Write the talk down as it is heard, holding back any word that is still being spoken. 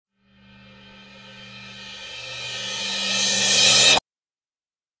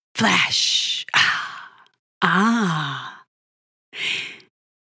Flash. Ah.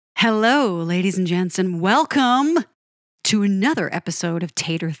 Hello, ladies and gents, and welcome to another episode of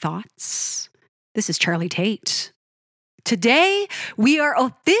Tater Thoughts. This is Charlie Tate. Today, we are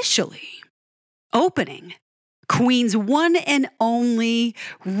officially opening Queen's one and only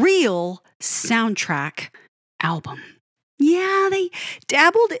real soundtrack album. Yeah, they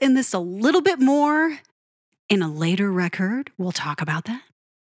dabbled in this a little bit more in a later record. We'll talk about that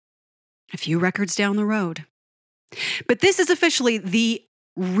a few records down the road. But this is officially the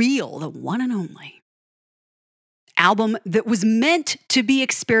one and only album that was meant to be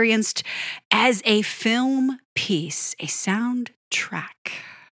experienced as a film piece, a soundtrack.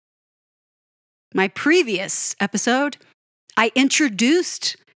 My previous episode, I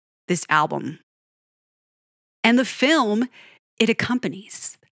introduced this album and the film it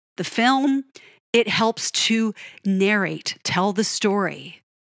accompanies. The film, it helps to narrate, tell the story.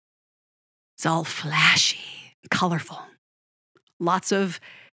 It's all flashy, colorful. Lots of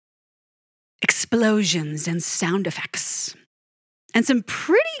explosions and sound effects. And some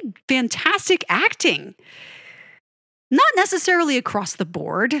pretty fantastic acting. Not necessarily across the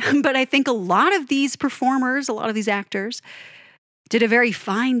board, but I think a lot of these performers, a lot of these actors, did a very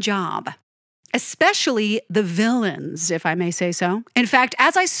fine job. Especially the villains, if I may say so. In fact,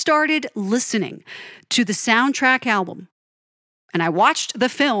 as I started listening to the soundtrack album, and I watched the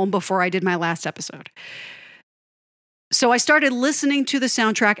film before I did my last episode. So I started listening to the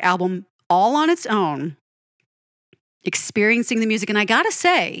soundtrack album all on its own, experiencing the music. And I gotta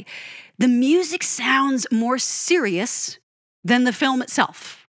say, the music sounds more serious than the film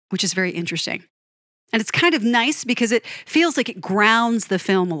itself, which is very interesting. And it's kind of nice because it feels like it grounds the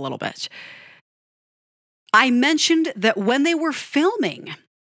film a little bit. I mentioned that when they were filming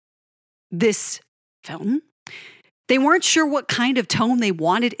this film, they weren't sure what kind of tone they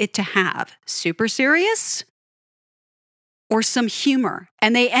wanted it to have. Super serious or some humor.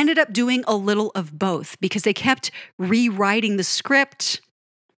 And they ended up doing a little of both because they kept rewriting the script,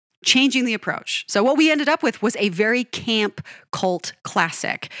 changing the approach. So what we ended up with was a very camp cult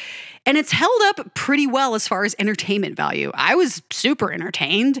classic. And it's held up pretty well as far as entertainment value. I was super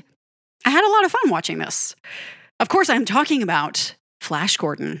entertained. I had a lot of fun watching this. Of course, I'm talking about Flash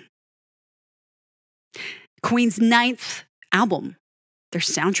Gordon. Queen's 9th album, their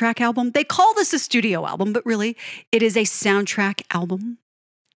soundtrack album. They call this a studio album, but really, it is a soundtrack album.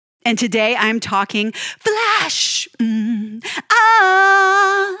 And today I'm talking Flash.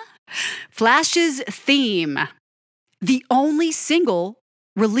 Flash's theme, the only single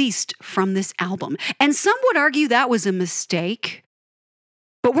released from this album. And some would argue that was a mistake.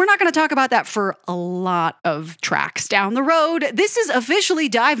 But we're not going to talk about that for a lot of tracks down the road. This is officially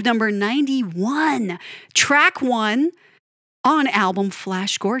dive number 91, track 1 on album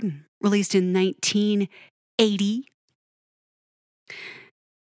Flash Gordon, released in 1980.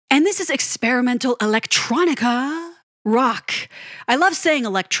 And this is experimental electronica rock. I love saying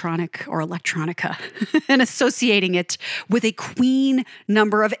electronic or electronica and associating it with a Queen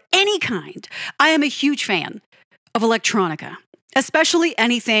number of any kind. I am a huge fan of electronica. Especially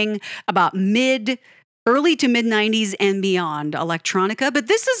anything about early to mid 90s and beyond electronica. But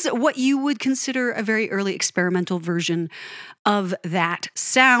this is what you would consider a very early experimental version of that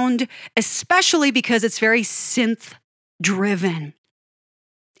sound, especially because it's very synth driven.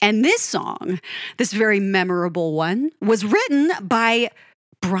 And this song, this very memorable one, was written by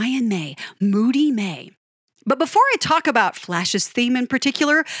Brian May, Moody May. But before I talk about Flash's theme in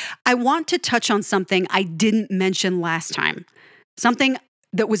particular, I want to touch on something I didn't mention last time. Something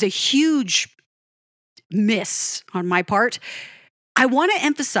that was a huge miss on my part. I want to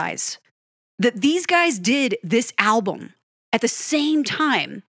emphasize that these guys did this album at the same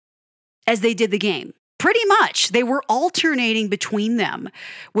time as they did the game. Pretty much. They were alternating between them,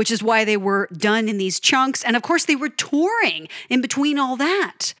 which is why they were done in these chunks. And of course, they were touring in between all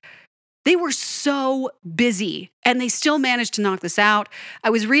that. They were so busy, and they still managed to knock this out. I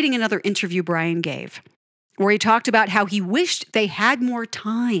was reading another interview Brian gave, where he talked about how he wished they had more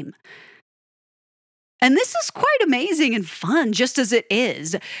time. And this is quite amazing and fun, just as it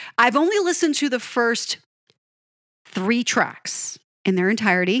is. I've only listened to the first 3 tracks in their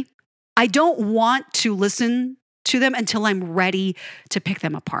entirety. I don't want to listen to them until I'm ready to pick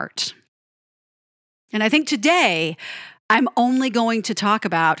them apart. And I think today, I'm only going to talk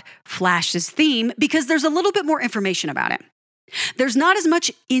about Flash's theme because there's a little bit more information about it. There's not as much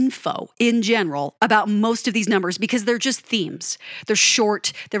info in general about most of these numbers because they're just themes. They're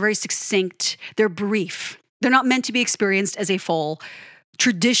short, they're very succinct, they're brief. They're not meant to be experienced as a full,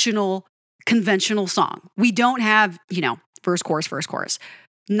 traditional, conventional song. We don't have, verse, chorus, verse, chorus.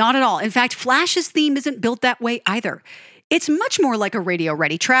 Not at all. In fact, Flash's theme isn't built that way either. It's much more like a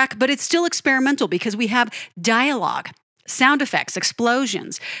radio-ready track, but it's still experimental because we have dialogue, sound effects,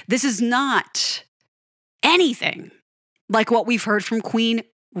 explosions. This is not anything like what we've heard from Queen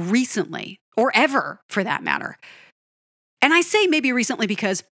recently, or ever for that matter. And I say maybe recently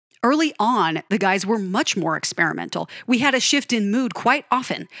because early on, the guys were much more experimental. We had a shift in mood quite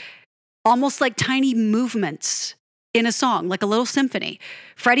often, almost like tiny movements in a song, like a little symphony.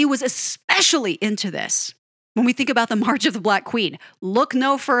 Freddie was especially into this. When we think about the March of the Black Queen, look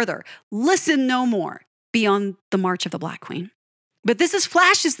no further, listen no more beyond the March of the Black Queen. But this is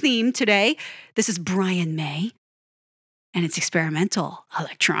Flash's theme today. This is Brian May, and it's experimental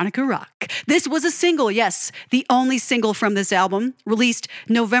electronica rock. This was a single, yes, the only single from this album, released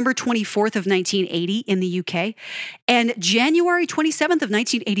November 24th of 1980 in the UK, and January 27th of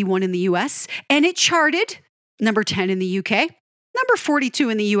 1981 in the US, and it charted number 10 in the UK, number 42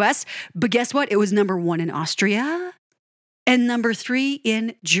 in the US, but guess what? It was number 1 in Austria and number 3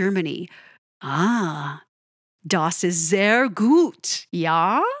 in Germany. Das ist sehr gut,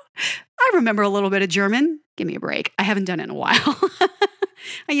 ja? I remember a little bit of German. Give me a break. I haven't done it in a while.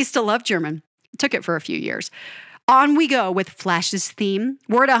 I used to love German. Took it for a few years. On we go with Flash's theme.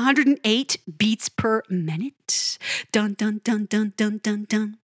 We're at 108 beats per minute. Dun, dun, dun, dun, dun, dun,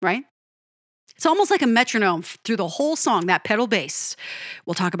 dun. Right? It's almost like a metronome through the whole song, that pedal bass.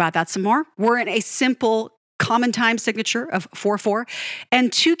 We'll talk about that some more. We're in a simple common time signature of 4/4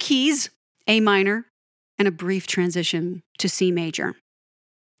 and 2 keys, A minor, and a brief transition to C major.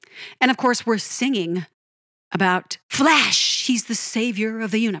 And of course, we're singing about Flash. He's the savior of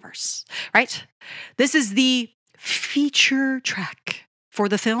the universe, right? This is the feature track for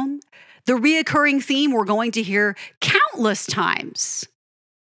the film, the reoccurring theme we're going to hear countless times,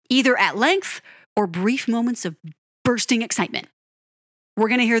 either at length or brief moments of bursting excitement. We're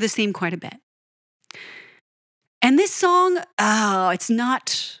going to hear this theme quite a bit. And this song, it's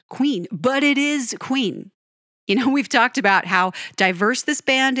not Queen, but it is Queen. You know, we've talked about how diverse this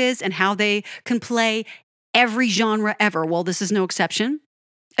band is and how they can play every genre ever. Well, this is no exception.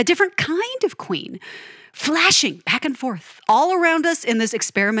 A different kind of Queen, flashing back and forth all around us in this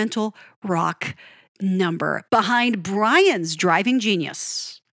experimental rock number. Behind Brian's driving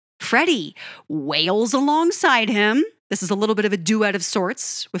genius, Freddie wails alongside him. This is a little bit of a duet of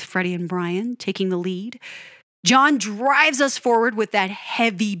sorts with Freddie and Brian taking the lead. John drives us forward with that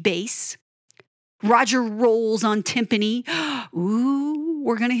heavy bass. Roger rolls on timpani. Ooh,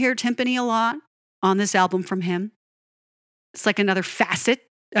 we're going to hear timpani a lot on this album from him. It's like another facet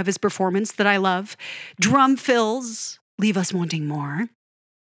of his performance that I love. Drum fills leave us wanting more.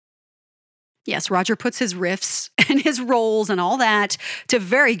 Yes, Roger puts his riffs and his rolls and all that to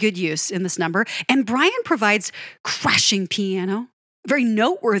very good use in this number. And Brian provides crashing piano, very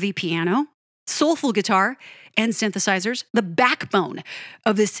noteworthy piano, soulful guitar, and synthesizers, the backbone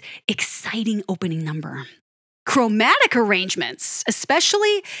of this exciting opening number. Chromatic arrangements,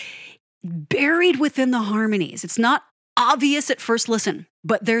 especially buried within the harmonies. It's not obvious at first listen,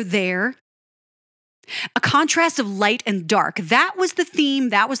 but they're there. A contrast of light and dark. That was the theme,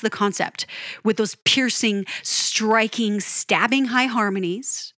 that was the concept, with those piercing, striking, stabbing high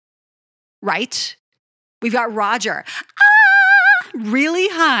harmonies, right? We've got Roger, really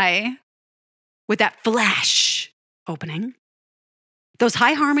high, with that flash opening. Those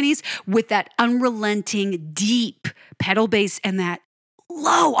high harmonies with that unrelenting, deep pedal bass and that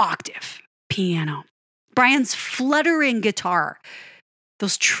low octave piano. Brian's fluttering guitar,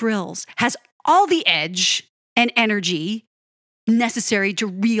 those trills, has all the edge and energy necessary to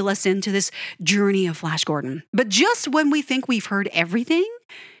reel us into this journey of Flash Gordon. But just when we think we've heard everything,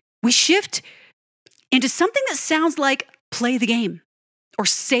 we shift into something that sounds like Play the Game or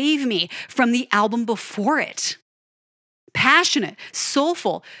Save Me from the album before it. Passionate,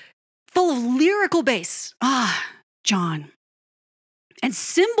 soulful, full of lyrical bass. John. And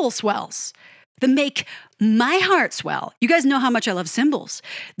cymbal swells that make my heart swell. You guys know how much I love cymbals.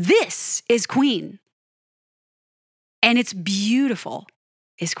 This is Queen. And it's beautiful.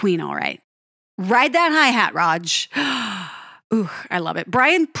 Is Queen all right? Ride that hi-hat, Raj. Ooh, I love it.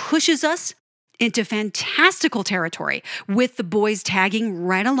 Brian pushes us into fantastical territory with the boys tagging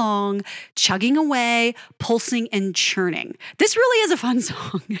right along, chugging away, pulsing and churning. This really is a fun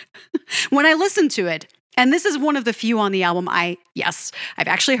song. When I listen to it, and this is one of the few on the album I've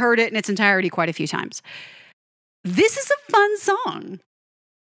actually heard it in its entirety quite a few times. This is a fun song.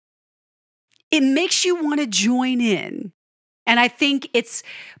 It makes you want to join in. And I think it's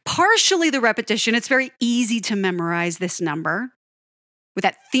partially the repetition. It's very easy to memorize this number with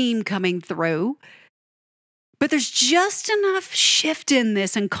that theme coming through. But there's just enough shift in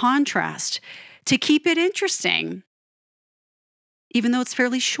this and contrast to keep it interesting, even though it's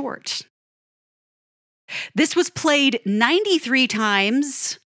fairly short. This was played 93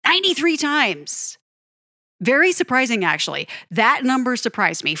 times. 93 times. Very surprising, actually. That number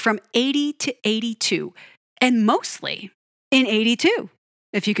surprised me, from 80 to 82, and mostly in 82,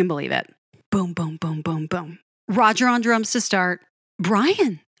 if you can believe it. Boom, boom, boom, boom, boom. Roger on drums to start.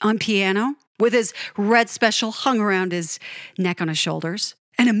 Brian on piano with his red special hung around his neck on his shoulders.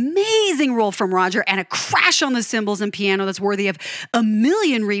 An amazing roll from Roger and a crash on the cymbals and piano that's worthy of a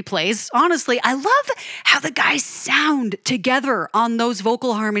million replays. Honestly, I love how the guys sound together on those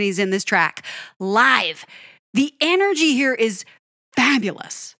vocal harmonies in this track. Live. The energy here is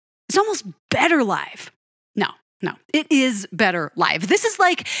fabulous. It's almost better live. No, it is better live. This is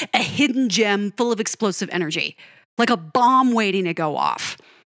like a hidden gem full of explosive energy, like a bomb waiting to go off.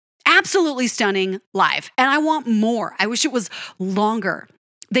 Absolutely stunning live. And I want more. I wish it was longer.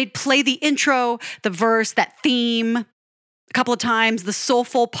 They'd play the intro, the verse, that theme a couple of times, the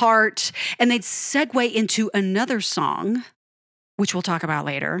soulful part, and they'd segue into another song, which we'll talk about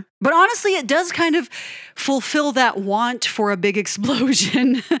later. But honestly, it does kind of fulfill that want for a big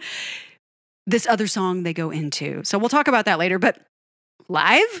explosion. This other song they go into. So we'll talk about that later. But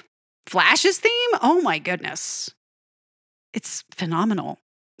live, Flash's theme, oh my goodness. It's phenomenal.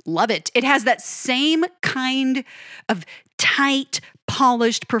 Love it. It has that same kind of tight,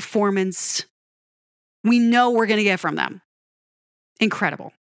 polished performance we know we're going to get from them.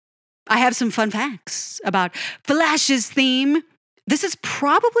 Incredible. I have some fun facts about Flash's theme. This is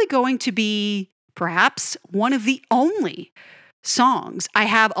probably going to be perhaps one of the only songs I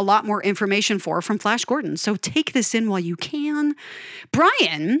have a lot more information for from Flash Gordon. So take this in while you can.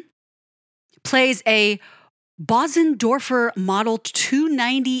 Brian plays a Bosendorfer Model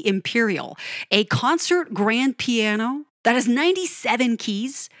 290 Imperial, a concert grand piano that has 97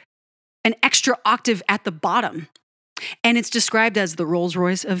 keys, an extra octave at the bottom. And it's described as the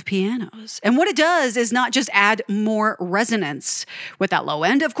Rolls-Royce of pianos. And what it does is not just add more resonance with that low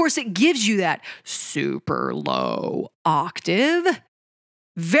end. Of course, it gives you that super low octave.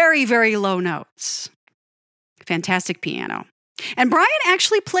 Very, very low notes. Fantastic piano. And Brian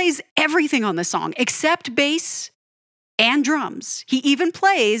actually plays everything on the song except bass and drums. He even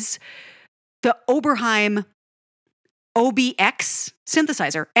plays the Oberheim OBX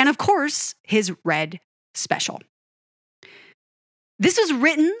synthesizer. And of course, his red special. This was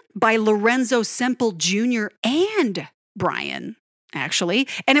written by Lorenzo Semple Jr. and Brian, actually,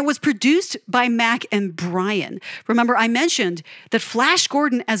 and it was produced by Mac and Brian. Remember, I mentioned that Flash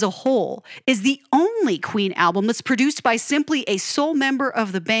Gordon as a whole is the only Queen album that's produced by simply a sole member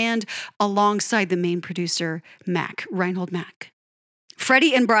of the band alongside the main producer, Mac, Reinhold Mac.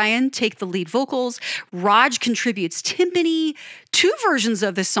 Freddie and Brian take the lead vocals. Raj contributes timpani. 2 versions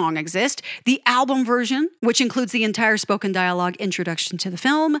of this song exist. The album version, which includes the entire spoken dialogue introduction to the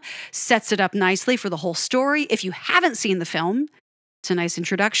film, sets it up nicely for the whole story. If you haven't seen the film, it's a nice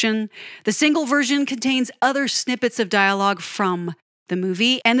introduction. The single version contains other snippets of dialogue from the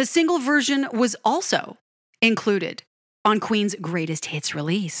movie, and the single version was also included on Queen's Greatest Hits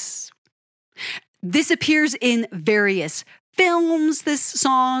release. This appears in various films, this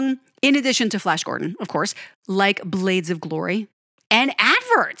song, in addition to Flash Gordon, of course, like Blades of Glory, and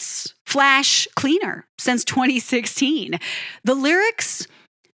adverts. Flash Cleaner since 2016. The lyrics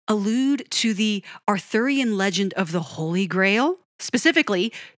allude to the Arthurian legend of the Holy Grail.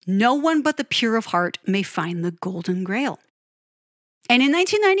 Specifically, no one but the pure of heart may find the Golden Grail. And in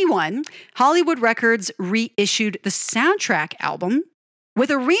 1991, Hollywood Records reissued the soundtrack album with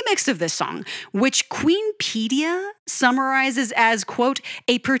a remix of this song, which Queenpedia summarizes as, quote,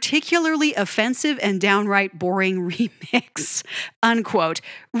 a particularly offensive and downright boring remix, unquote.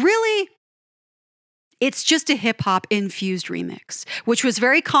 Really, it's just a hip-hop infused remix, which was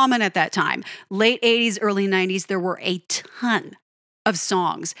very common at that time. Late 80s, early 90s, there were a ton of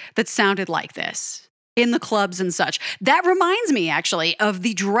songs that sounded like this in the clubs and such. That reminds me, actually, of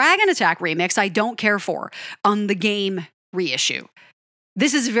the Dragon Attack remix I don't care for on the Game reissue.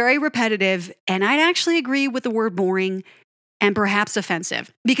 This is very repetitive, and I'd actually agree with the word boring and perhaps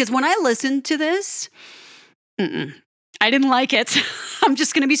offensive. Because when I listened to this, I didn't like it. I'm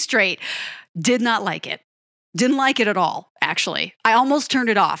just going to be straight. Did not like it. Didn't like it at all, actually. I almost turned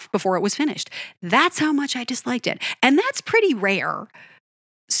it off before it was finished. That's how much I disliked it. And that's pretty rare.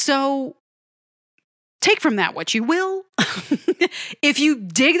 So take from that what you will. If you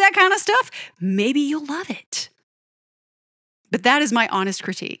dig that kind of stuff, maybe you'll love it. But that is my honest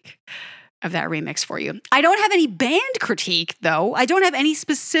critique. of that remix for you. I don't have any band critique, though. I don't have any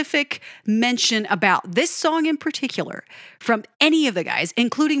specific mention about this song in particular from any of the guys,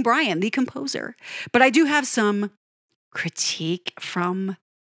 including Brian, the composer. But I do have some critique from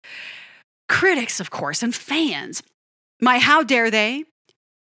critics, of course, and fans. My how dare they?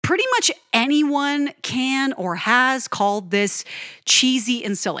 Pretty much anyone can or has called this cheesy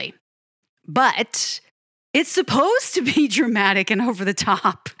and silly. But it's supposed to be dramatic and over the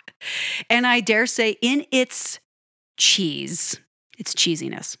top. And I dare say in its cheesiness,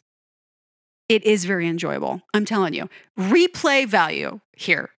 it is very enjoyable. I'm telling you, replay value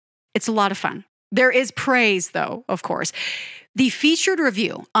here. It's a lot of fun. There is praise, though, of course. The featured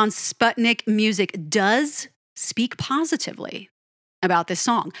review on Sputnik Music does speak positively about this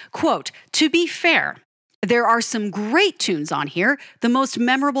song. Quote, "To be fair, there are some great tunes on here. The most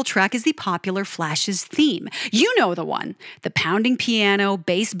memorable track is the popular Flash's theme. You know the one, the pounding piano,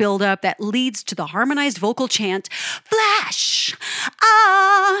 bass buildup that leads to the harmonized vocal chant, Flash!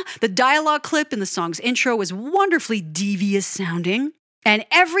 Ah! The dialogue clip in the song's intro is wonderfully devious sounding. And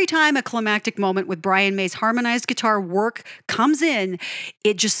every time a climactic moment with Brian May's harmonized guitar work comes in,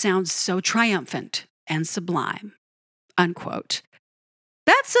 it just sounds so triumphant and sublime." Unquote.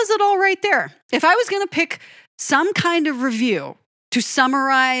 That says it all right there. If I was going to pick some kind of review to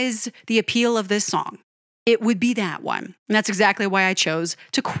summarize the appeal of this song, it would be that one. And that's exactly why I chose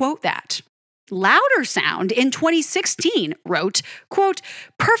to quote that. Louder Sound in 2016 wrote, quote,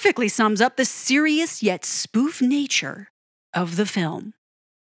 "Perfectly sums up the serious yet spoof nature of the film."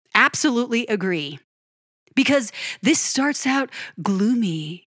 Absolutely agree. Because this starts out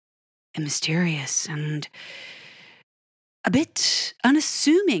gloomy and mysterious and a bit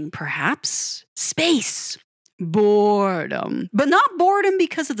unassuming, perhaps. Space. Boredom. But not boredom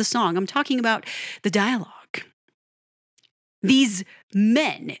because of the song. I'm talking about the dialogue. These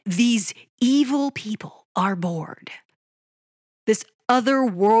men, these evil people are bored. This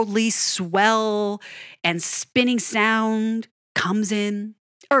otherworldly swell and spinning sound comes in.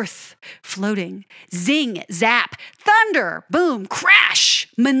 Earth floating. Zing, zap, thunder, boom, crash,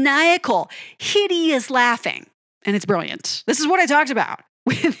 maniacal, hideous laughing. And it's brilliant. This is what I talked about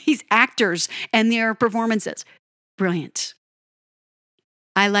with these actors and their performances. Brilliant.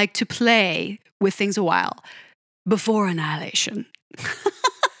 I like to play with things a while before annihilation.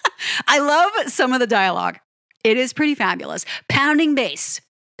 I love some of the dialogue. It is pretty fabulous. Pounding bass,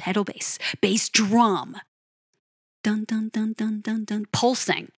 pedal bass, bass drum. Dun, dun, dun, dun, dun, dun.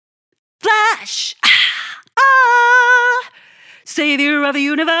 Pulsing. Flash! Ah! Savior of the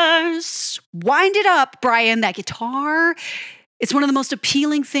universe. Wind it up, Brian, that guitar. It's one of the most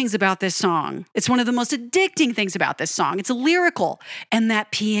appealing things about this song. It's one of the most addicting things about this song. It's lyrical. And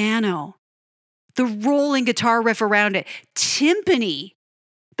that piano, the rolling guitar riff around it, timpani,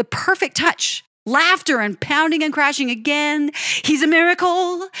 the perfect touch, laughter and pounding and crashing again. He's a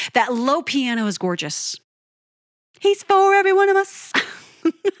miracle. That low piano is gorgeous. He's for every one of us.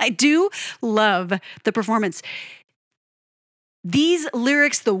 I do love the performance. These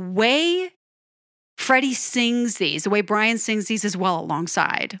lyrics, the way Freddie sings these, the way Brian sings these as well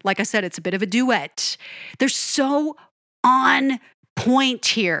alongside. Like I said, it's a bit of a duet. They're so on point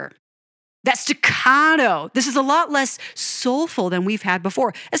here. That staccato, this is a lot less soulful than we've had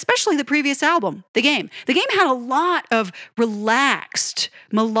before, especially the previous album, The Game. The Game had a lot of relaxed,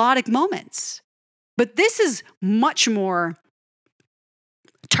 melodic moments. But this is much more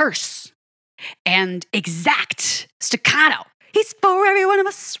terse and exact staccato. He's for every one of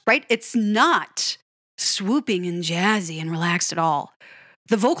us, right? It's not swooping and jazzy and relaxed at all.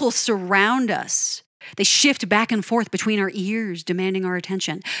 The vocals surround us. They shift back and forth between our ears, demanding our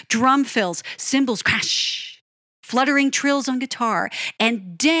attention. Drum fills, cymbals crash, fluttering trills on guitar,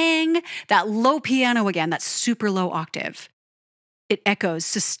 and dang, that low piano again, that super low octave. It echoes,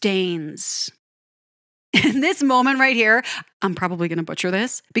 sustains. In this moment right here, I'm probably going to butcher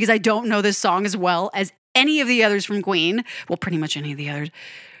this because I don't know this song as well as any of the others from Queen. Well, pretty much any of the others.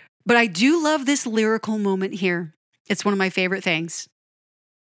 But I do love this lyrical moment here. It's one of my favorite things.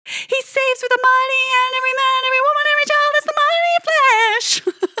 He saves with the mighty and every man, every woman, every child is the mighty Flash.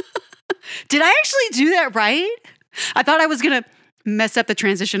 Did I actually do that right? I thought I was going to mess up the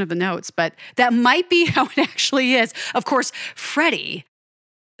transition of the notes, but that might be how it actually is. Of course, Freddie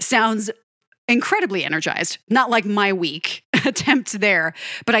sounds incredibly energized, not like my weak attempt there,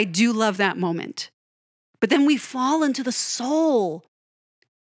 but I do love that moment. But then we fall into the soul.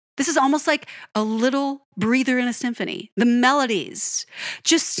 This is almost like a little breather in a symphony. The melodies,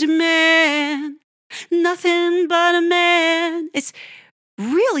 just a man, nothing but a man. It's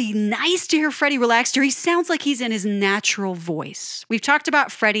really nice to hear Freddie relaxed here. He sounds like he's in his natural voice. We've talked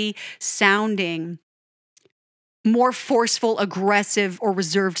about Freddie sounding more forceful, aggressive, or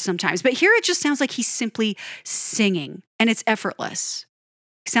reserved sometimes. But here it just sounds like he's simply singing, and it's effortless.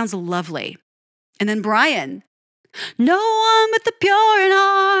 It sounds lovely. And then Brian, no one but the pure in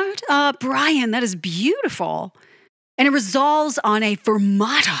heart. Brian, that is beautiful. And it resolves on a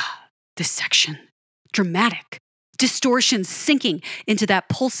fermata, this section. Dramatic. Distortion sinking into that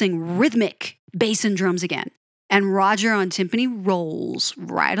pulsing, rhythmic bass and drums again. And Roger on timpani rolls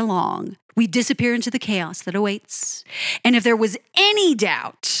right along. We disappear into the chaos that awaits. And if there was any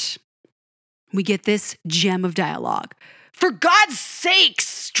doubt, we get this gem of dialogue. For God's sake,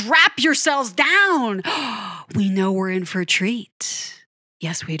 strap yourselves down. We know we're in for a treat.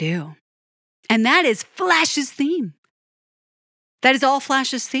 Yes, we do. And that is Flash's theme. That is all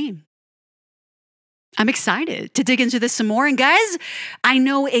Flash's theme. I'm excited to dig into this some more. And guys, I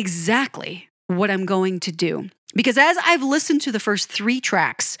know exactly what I'm going to do. Because as I've listened to the first 3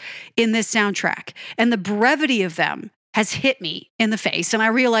 tracks in this soundtrack, and the brevity of them has hit me in the face, and I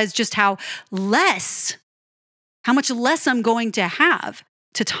realized just how much less I'm going to have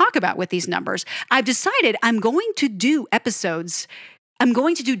to talk about with these numbers, I've decided I'm going to do episodes, I'm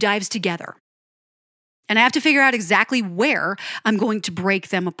going to do dives together. And I have to figure out exactly where I'm going to break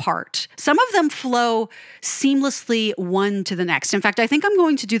them apart. Some of them flow seamlessly one to the next. In fact, I think I'm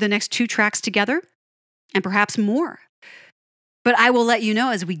going to do the next 2 tracks together, and perhaps more. But I will let you know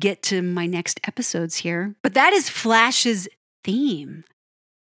as we get to my next episodes here. But that is Flash's theme.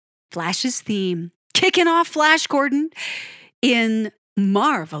 Flash's theme. Kicking off Flash Gordon in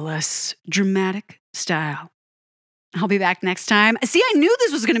marvelous dramatic style. I'll be back next time. See, I knew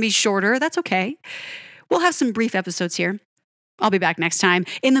this was going to be shorter. That's okay. We'll have some brief episodes here. I'll be back next time.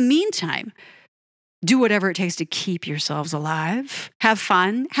 In the meantime, do whatever it takes to keep yourselves alive. Have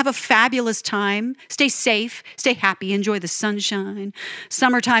fun. Have a fabulous time. Stay safe. Stay happy. Enjoy the sunshine.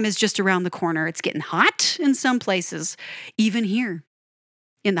 Summertime is just around the corner. It's getting hot in some places, even here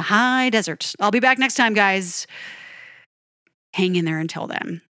in the high desert. I'll be back next time, guys. Hang in there until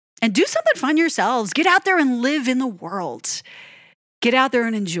then. And do something fun yourselves. Get out there and live in the world. Get out there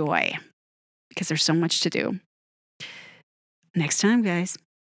and enjoy, because there's so much to do. Next time, guys.